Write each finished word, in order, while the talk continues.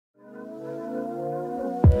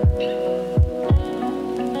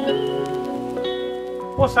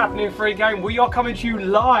What's happening, FreeGang? We are coming to you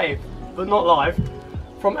live, but not live,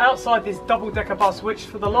 from outside this double-decker bus, which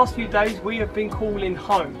for the last few days we have been calling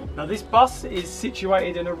home. Now this bus is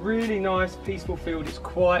situated in a really nice peaceful field. It's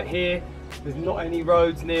quiet here, there's not any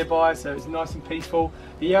roads nearby, so it's nice and peaceful.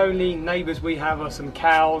 The only neighbours we have are some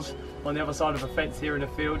cows on the other side of a fence here in the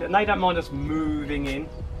field, and they don't mind us moving in.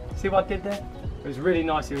 See what I did there? It was really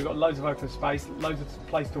nice here. We've got loads of open space, loads of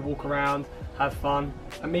place to walk around, have fun.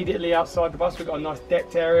 Immediately outside the bus we've got a nice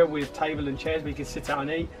decked area with table and chairs where you can sit out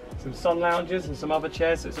and eat, some sun lounges and some other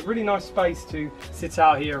chairs, so it's a really nice space to sit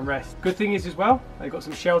out here and rest. Good thing is as well, they've got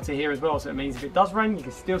some shelter here as well, so it means if it does rain you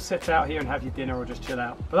can still sit out here and have your dinner or just chill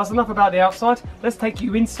out. But that's enough about the outside. Let's take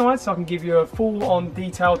you inside so I can give you a full-on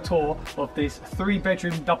detailed tour of this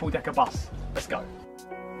 3-bedroom double-decker bus. Let's go.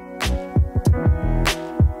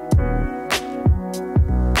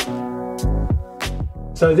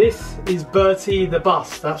 So this is Bertie the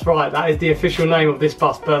bus. That's right, that is the official name of this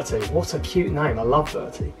bus, Bertie. What a cute name, I love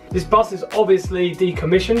Bertie. This bus is obviously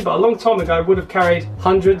decommissioned, but a long time ago it would have carried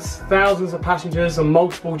hundreds, thousands of passengers on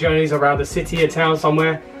multiple journeys around the city or town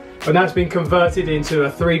somewhere. But now it's been converted into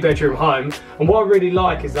a 3-bedroom home. And what I really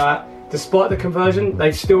like is that despite the conversion,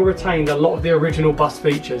 they've still retained a lot of the original bus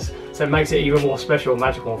features, so it makes it even more special,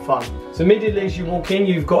 magical and fun. So immediately as you walk in,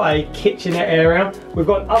 you've got a kitchenette area. We've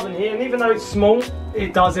got an oven here, and even though it's small,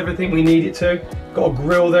 it does everything we need it to. Got a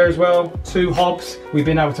grill there as well, 2 hobs. We've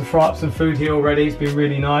been able to fry up some food here already, it's been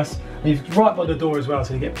really nice. And it's right by the door as well,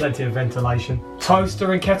 so you get plenty of ventilation.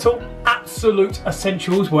 Toaster and kettle, absolute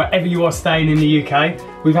essentials wherever you are staying in the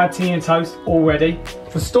UK. We've had tea and toast already.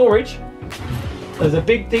 For storage, there's a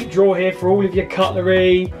big deep drawer here for all of your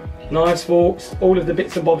cutlery, knives, forks, all of the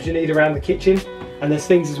bits and bobs you need around the kitchen. And there's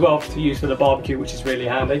things as well to use for the barbecue, which is really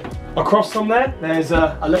handy. Across from there, there's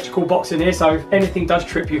an electrical box in here, so if anything does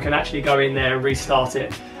trip, you can actually go in there and restart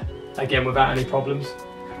it, again, without any problems.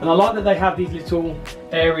 And I like that they have these little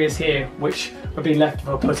areas here, which have been left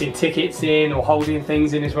for putting tickets in or holding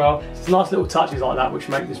things in as well. It's nice little touches like that, which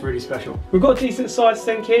make this really special. We've got a decent sized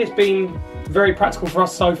sink here. It's been very practical for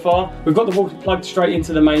us so far. We've got the water plugged straight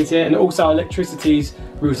into the mains here, and also electricity's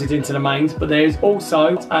routed into the mains, but there's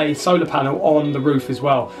also a solar panel on the roof as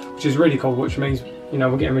well, which is really cool, which means, you know,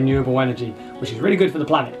 we're getting renewable energy, which is really good for the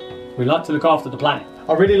planet. We like to look after the planet.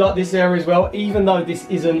 I really like this area as well, even though this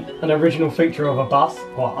isn't an original feature of a bus.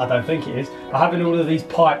 Well, I don't think it is. But having all of these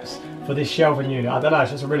pipes for this shelving unit, I don't know,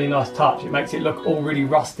 it's just a really nice touch. It makes it look all really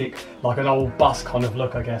rustic, like an old bus kind of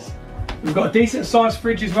look, I guess. We've got a decent sized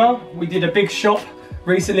fridge as well. We did a big shop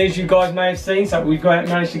recently, as you guys may have seen, so we've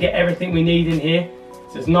managed to get everything we need in here.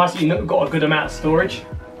 So it's nice that you've got a good amount of storage.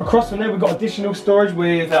 Across from there, we've got additional storage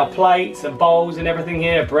with our plates and bowls and everything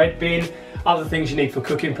here, a bread bin, other things you need for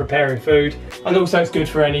cooking, preparing food, and also it's good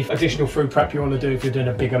for any additional food prep you want to do if you're doing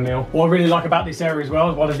a bigger meal. What I really like about this area as well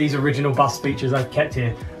is one of these original bus features they've kept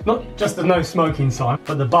here. Not just the no smoking sign,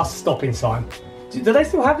 but the bus stopping sign. Do they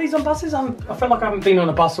still have these on buses? I feel like I haven't been on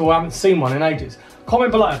a bus or I haven't seen one in ages.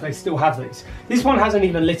 Comment below if they still have these. This one hasn't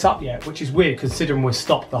even lit up yet, which is weird considering we're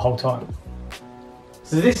stopped the whole time.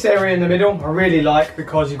 So this area in the middle I really like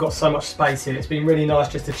because you've got so much space here. It's been really nice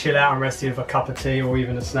just to chill out and rest here with a cup of tea or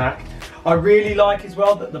even a snack. I really like as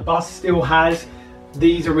well that the bus still has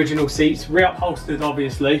these original seats, reupholstered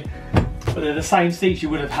obviously, but they're the same seats you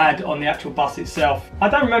would have had on the actual bus itself. I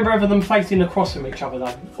don't remember ever them facing across from each other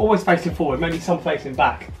though. Always facing forward, maybe some facing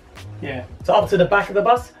back. Yeah. So up to the back of the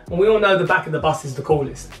bus, and we all know the back of the bus is the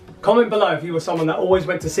coolest. Comment below if you were someone that always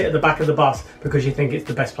went to sit at the back of the bus because you think it's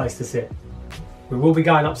the best place to sit. We will be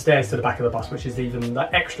going upstairs to the back of the bus, which is even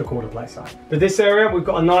the extra cooler place. But this area, we've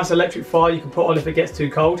got a nice electric fire you can put on if it gets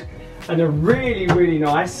too cold, and a really, really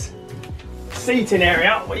nice seating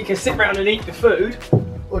area where you can sit around and eat the food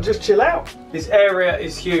or just chill out. This area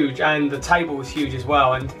is huge, and the table is huge as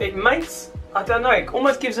well, and it makes, I don't know, it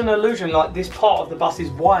almost gives an illusion like this part of the bus is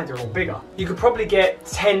wider or bigger. You could probably get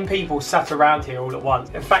 10 people sat around here all at once.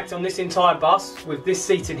 In fact, on this entire bus, with this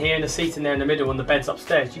seat in here and the seat in there in the middle and the beds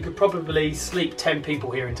upstairs, you could probably sleep 10 people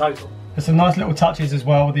here in total. There's some nice little touches as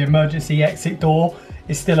well. The emergency exit door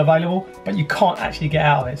is still available, but you can't actually get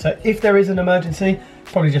out of it. So if there is an emergency,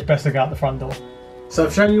 probably just best to go out the front door. So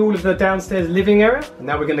I've shown you all of the downstairs living area, and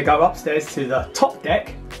now we're going to go upstairs to the top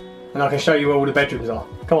deck, and I can show you where all the bedrooms are.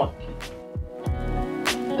 Come on.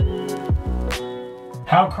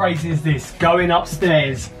 How crazy is this? Going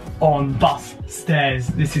upstairs on bus stairs.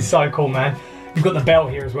 This is so cool, man. You've got the bell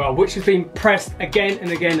here as well, which has been pressed again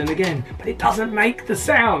and again and again, but it doesn't make the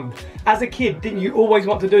sound. As a kid, didn't you always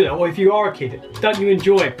want to do that? Or if you are a kid, don't you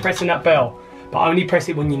enjoy pressing that bell? But only press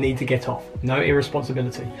it when you need to get off. No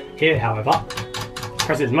irresponsibility. Here, however,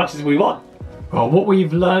 press it as much as we want. Well, what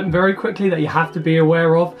we've learned very quickly that you have to be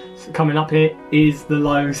aware of coming up here is the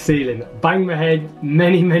low ceiling. Banged my head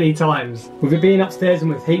many times. With it being upstairs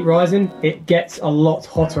and with heat rising, it gets a lot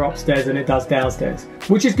hotter upstairs than it does downstairs,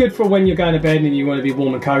 which is good for when you're going to bed and you want to be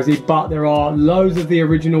warm and cozy, but there are loads of the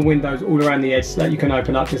original windows all around the edge that you can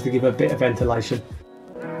open up just to give a bit of ventilation.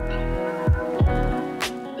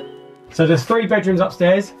 So there's 3 bedrooms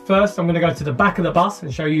upstairs. First, I'm going to go to the back of the bus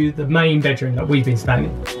and show you the main bedroom that we've been staying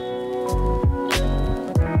in.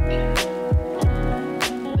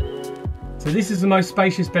 So this is the most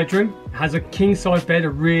spacious bedroom. It has a king size bed, a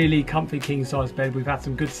really comfy king size bed. We've had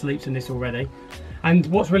some good sleeps in this already. And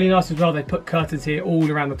what's really nice as well, they put curtains here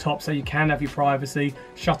all around the top so you can have your privacy,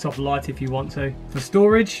 shut off light if you want to. For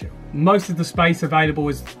storage, most of the space available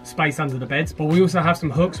is space under the beds, but we also have some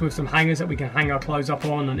hooks with some hangers that we can hang our clothes up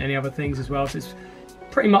on and any other things as well. So it's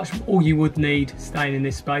pretty much all you would need staying in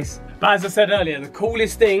this space. But as I said earlier, the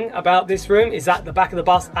coolest thing about this room is at the back of the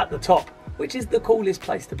bus at the top, which is the coolest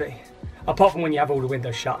place to be. Apart from when you have all the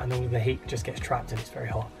windows shut and all of the heat just gets trapped and it's very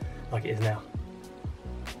hot, like it is now.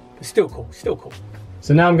 But still cool, still cool.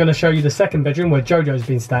 So now I'm going to show you the second bedroom where Jojo's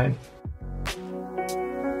been staying.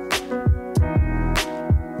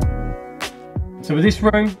 So with this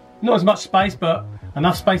room, not as much space, but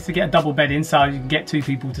enough space to get a double bed in so you can get 2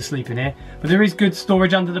 people to sleep in here. But there is good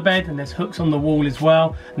storage under the bed and there's hooks on the wall as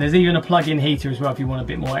well. And there's even a plug-in heater as well if you want a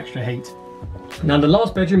bit more extra heat. Now the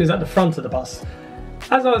last bedroom is at the front of the bus.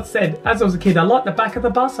 As I said, as I was a kid, I liked the back of the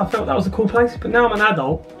bus. I felt that was a cool place. But now I'm an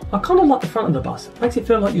adult, I kind of like the front of the bus. It makes it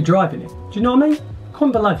feel like you're driving it. Do you know what I mean?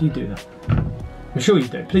 Comment below if you do that. I'm sure you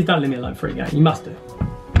do. Please don't leave me alone, FreeGang. You must do.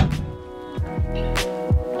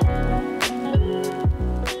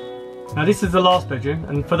 Now this is the last bedroom,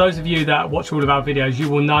 and for those of you that watch all of our videos, you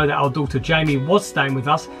will know that our daughter Jamie was staying with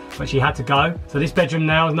us, but she had to go. So this bedroom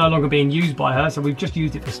now is no longer being used by her, so we've just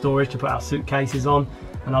used it for storage to put our suitcases on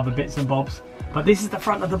and other bits and bobs. But this is the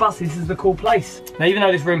front of the bus, this is the cool place. Now even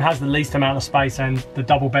though this room has the least amount of space and the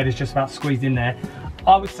double bed is just about squeezed in there,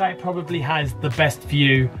 I would say it probably has the best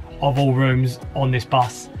view of all rooms on this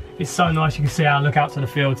bus. It's so nice, you can see how I look out to the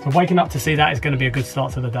fields. And waking up to see that is going to be a good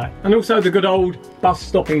start to the day. And also the good old bus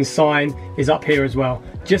stopping sign is up here as well,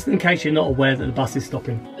 just in case you're not aware that the bus is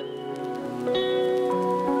stopping.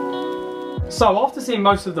 So after seeing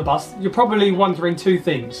most of the bus, you're probably wondering 2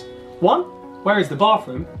 things. 1, where is the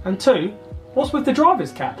bathroom? And 2, what's with the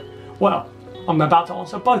driver's cab? Well, I'm about to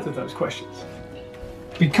answer both of those questions.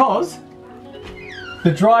 Because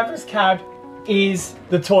the driver's cab is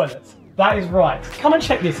the toilet. That is right. Come and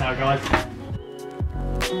check this out, guys.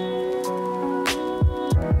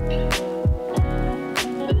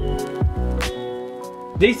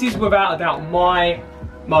 This is without a doubt my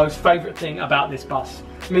most favourite thing about this bus.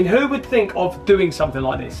 I mean, who would think of doing something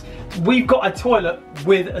like this? We've got a toilet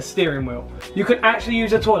with a steering wheel. You can actually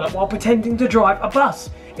use a toilet while pretending to drive a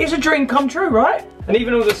bus. It's a dream come true, right? And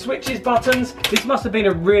even all the switches, buttons, this must have been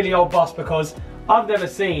a really old bus because I've never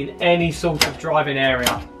seen any sort of driving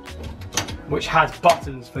area which has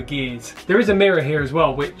buttons for gears. There is a mirror here as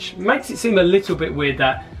well, which makes it seem a little bit weird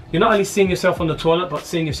that you're not only seeing yourself on the toilet, but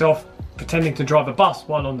seeing yourself pretending to drive a bus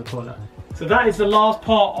while on the toilet. So that is the last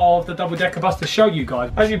part of the double-decker bus to show you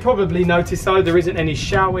guys. As you probably noticed though, there isn't any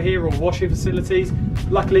shower here or washing facilities.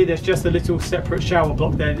 Luckily there's just a little separate shower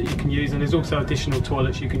block there that you can use, and there's also additional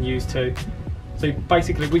toilets you can use too. So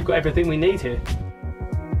basically we've got everything we need here.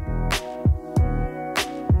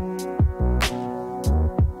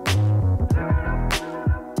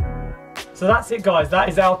 So that's it guys, that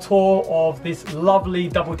is our tour of this lovely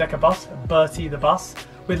double-decker bus, Bertie the bus.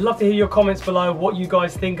 We'd love to hear your comments below, what you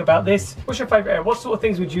guys think about this. What's your favourite area? What sort of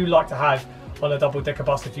things would you like to have on a double-decker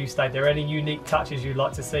bus if you stayed there? Any unique touches you'd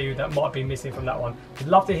like to see that might be missing from that one? We'd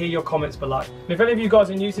love to hear your comments below. And if any of you guys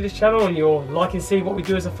are new to this channel and you're liking seeing what we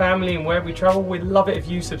do as a family and where we travel, we'd love it if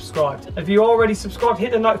you subscribed. If you're already subscribed,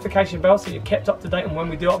 hit the notification bell so you're kept up to date on when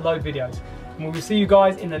we do upload videos. And we will see you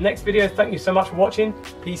guys in the next video. Thank you so much for watching.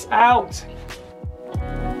 Peace out.